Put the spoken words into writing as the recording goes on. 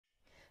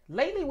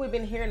Lately, we've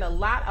been hearing a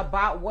lot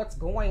about what's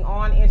going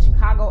on in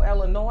Chicago,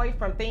 Illinois,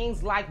 from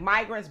things like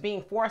migrants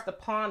being forced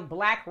upon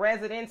black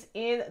residents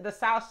in the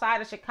south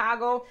side of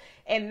Chicago.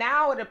 And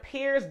now it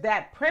appears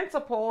that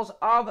principals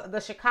of the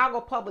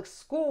Chicago public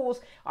schools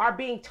are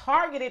being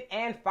targeted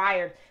and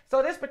fired.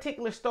 So this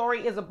particular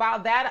story is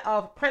about that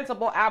of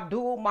Principal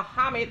Abdul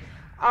Muhammad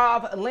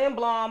of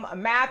Lindblom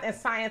Math and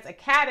Science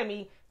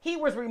Academy. He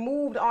was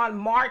removed on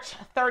March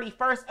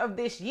 31st of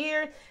this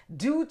year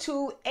due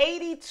to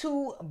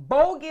 82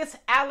 bogus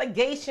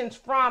allegations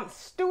from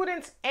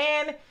students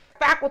and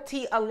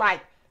faculty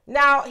alike.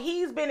 Now,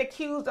 he's been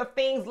accused of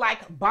things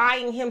like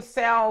buying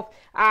himself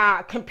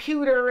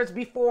computers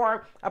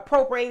before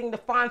appropriating the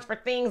funds for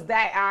things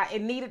that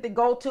it needed to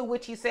go to,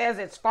 which he says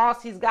it's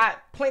false. He's got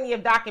plenty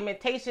of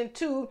documentation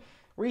to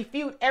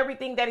refute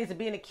everything that he's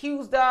being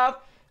accused of.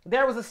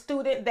 There was a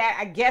student that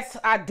I guess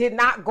did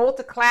not go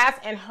to class,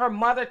 and her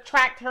mother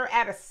tracked her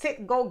at a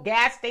Citgo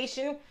gas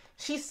station.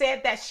 She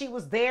said that she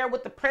was there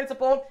with the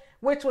principal,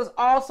 which was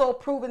also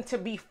proven to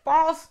be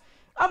false,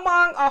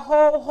 among a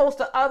whole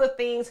host of other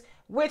things,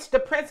 which the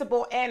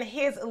principal and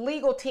his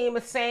legal team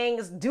is saying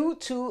is due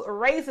to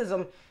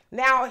racism.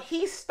 Now,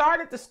 he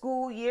started the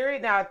school year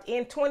now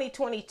in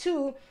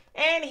 2022,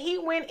 and he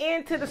went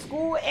into the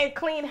school and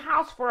cleaned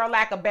house, for a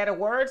lack of better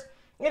words.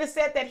 It is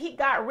said that he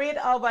got rid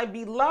of a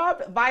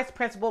beloved vice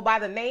principal by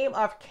the name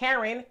of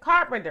Karen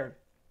Carpenter.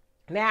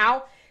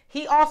 Now,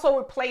 he also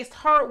replaced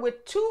her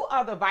with two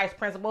other vice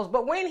principals,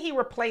 but when he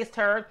replaced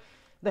her,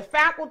 the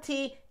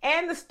faculty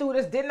and the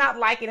students did not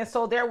like it, and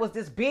so there was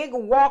this big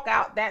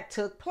walkout that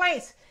took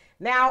place.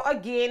 Now,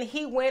 again,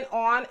 he went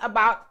on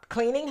about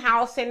cleaning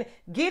house and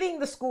getting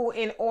the school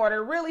in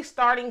order, really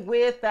starting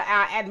with the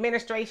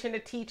administration, the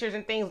teachers,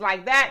 and things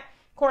like that.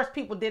 Of course,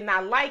 people did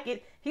not like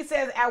it. He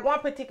says at one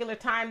particular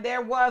time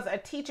there was a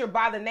teacher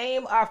by the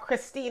name of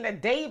Christina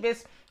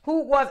Davis, who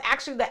was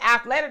actually the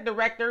athletic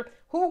director,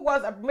 who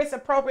was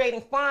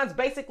misappropriating funds,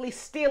 basically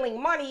stealing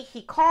money.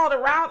 He called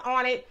her out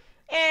on it,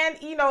 and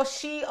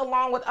she,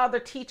 along with other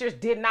teachers,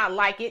 did not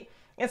like it.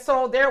 And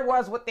so there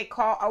was what they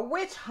call a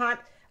witch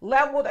hunt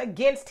leveled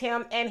against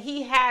him, and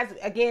he has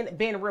again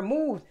been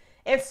removed.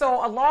 And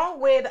so, along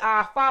with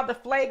Father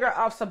Pfleger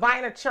of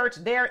Sabina Church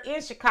there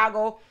in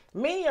Chicago,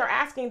 many are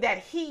asking that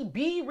he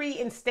be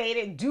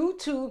reinstated due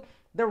to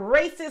the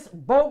racist,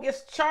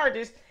 bogus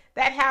charges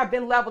that have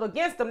been leveled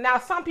against him. Now,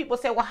 some people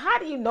say, well, how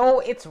do you know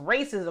it's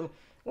racism?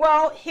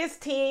 Well, his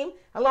team,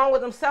 along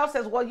with himself,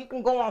 says, well, you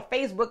can go on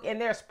Facebook and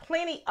there's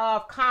plenty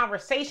of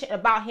conversation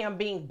about him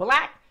being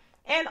black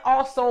and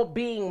also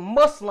being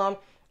Muslim.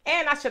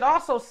 And I should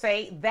also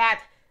say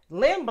that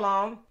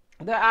Lindblom,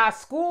 the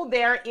school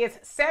there, is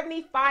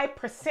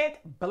 75%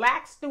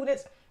 black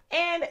students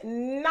and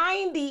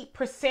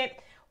 90%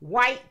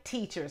 white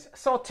teachers.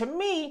 So to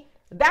me,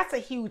 that's a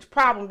huge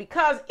problem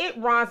because it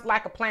runs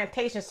like a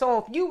plantation. So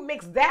if you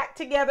mix that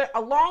together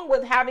along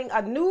with having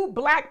a new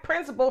black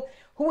principal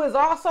who is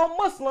also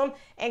Muslim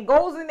and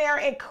goes in there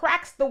and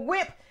cracks the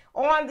whip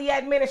on the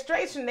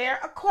administration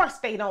there, of course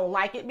they don't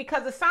like it,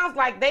 because it sounds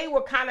like they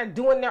were kind of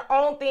doing their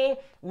own thing,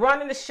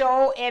 running the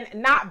show and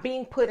not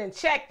being put in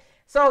check.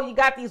 So you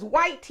got these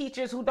white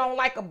teachers who don't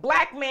like a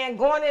black man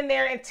going in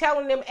there and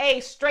telling them,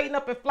 hey, straighten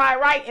up and fly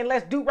right and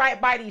let's do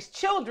right by these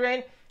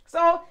children.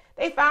 So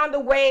they found a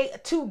way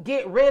to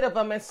get rid of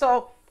him. And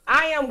so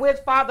I am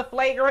with Father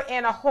Pfleger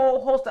and a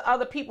whole host of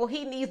other people.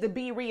 He needs to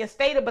be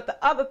reinstated. But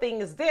the other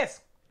thing is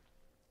this: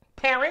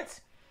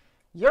 parents,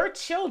 your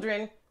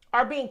children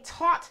are being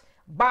taught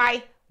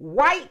by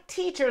white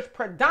teachers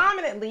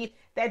predominantly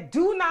that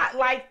do not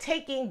like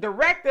taking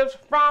directives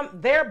from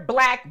their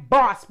black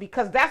boss,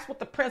 because that's what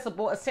the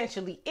principal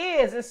essentially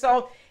is. And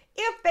so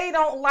if they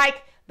don't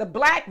like the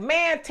black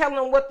man telling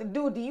them what to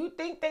do you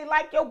think they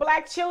like your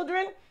black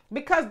children?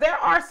 Because there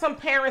are some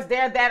parents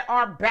there that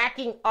are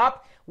backing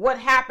up what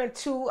happened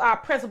to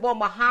Principal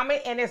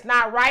Muhammad, and it's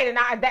not right. And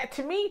that,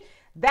 to me,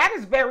 that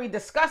is very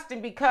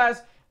disgusting,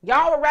 because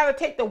y'all would rather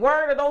take the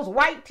word of those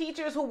white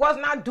teachers who was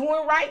not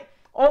doing right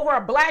over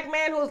a black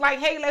man who's like,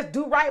 hey, let's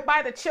do right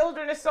by the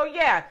children. And so,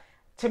 yeah,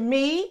 to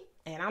me,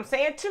 and I'm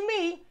saying to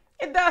me,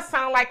 it does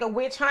sound like a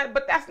witch hunt,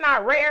 but that's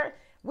not rare.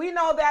 We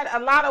know that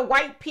a lot of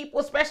white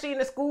people, especially in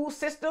the school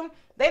system,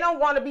 they don't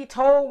want to be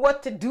told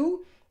what to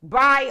do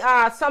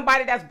by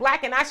somebody that's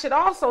black. And I should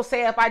also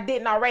say, if I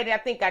didn't already, I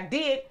think I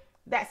did,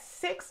 that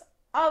 6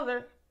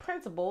 other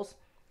principals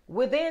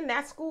within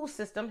that school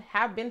system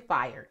have been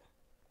fired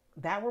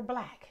that were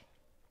black.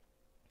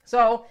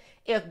 So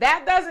if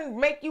that doesn't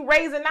make you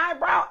raise an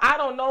eyebrow, I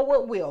don't know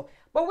what will.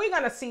 But we're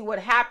going to see what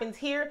happens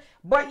here.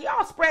 But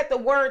y'all spread the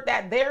word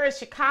that there in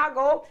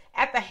Chicago,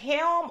 at the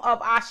helm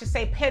of, I should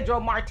say, Pedro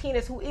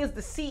Martinez, who is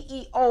the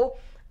CEO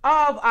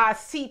of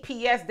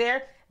CPS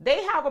there,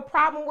 they have a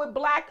problem with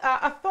black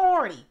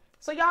authority.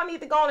 So y'all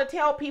need to go on and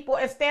tell people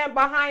and stand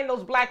behind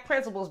those black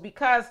principals,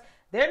 because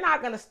they're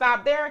not going to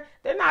stop there.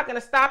 They're not going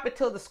to stop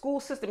until the school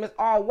system is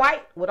all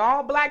white with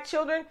all black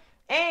children.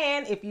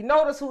 And if you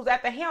notice who's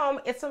at the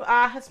helm, it's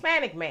a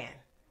Hispanic man.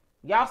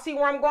 Y'all see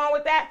where I'm going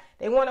with that?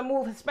 They want to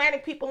move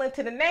Hispanic people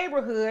into the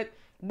neighborhood,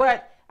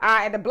 but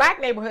in the black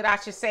neighborhood, I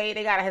should say,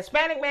 they got a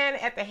Hispanic man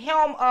at the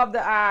helm of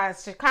the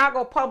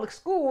Chicago public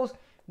schools,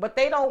 but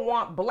they don't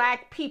want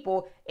black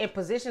people in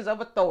positions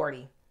of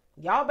authority.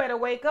 Y'all better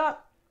wake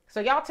up. So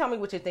y'all tell me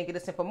what you think of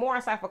this. And for more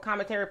insightful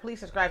commentary, please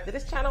subscribe to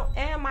this channel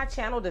and my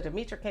channel, The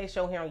Demetra Kaye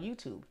Show, here on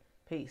YouTube.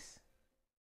 Peace.